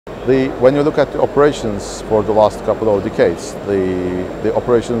When you look at the operations for the last couple of decades, the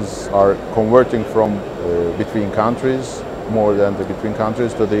operations are converting from between countries, more than the between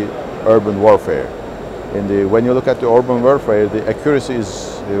countries, to the urban warfare. When you look at the urban warfare, the accuracy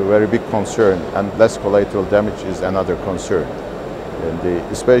is a very big concern, and less collateral damage is another concern.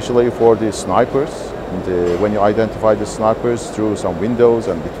 Especially for the snipers, when you identify the snipers through some windows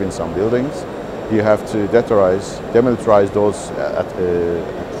and between some buildings, you have to demilitarize those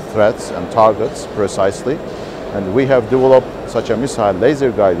threats and targets precisely. And we have developed such a missile,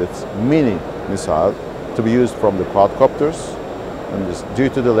 laser-guided mini missile, to be used from the quadcopters. And due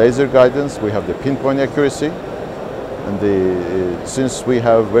to the laser guidance, we have the pinpoint accuracy. And since we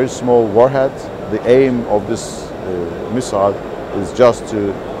have very small warhead, the aim of this missile is just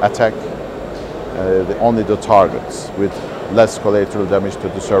to attack only the targets with less collateral damage to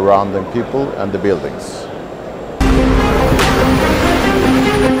the surrounding people and the buildings.